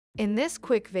In this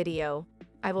quick video,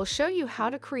 I will show you how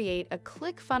to create a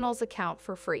ClickFunnels account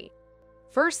for free.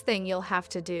 First thing you'll have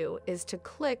to do is to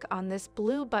click on this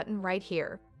blue button right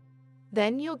here.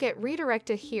 Then you'll get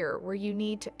redirected here where you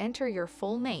need to enter your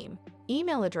full name,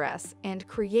 email address, and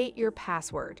create your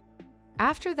password.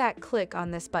 After that, click on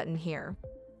this button here.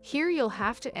 Here you'll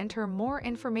have to enter more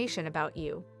information about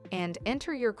you and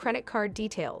enter your credit card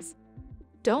details.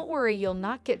 Don't worry, you'll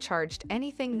not get charged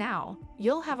anything now.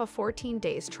 You'll have a 14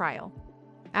 days trial.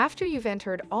 After you've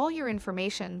entered all your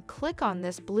information, click on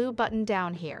this blue button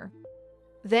down here.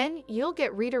 Then you'll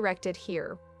get redirected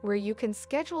here where you can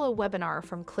schedule a webinar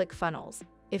from ClickFunnels.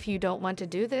 If you don't want to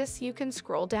do this, you can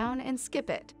scroll down and skip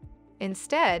it.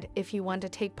 Instead, if you want to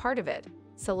take part of it,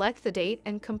 select the date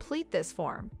and complete this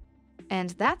form.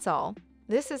 And that's all.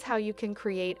 This is how you can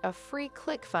create a free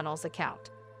ClickFunnels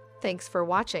account. Thanks for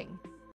watching.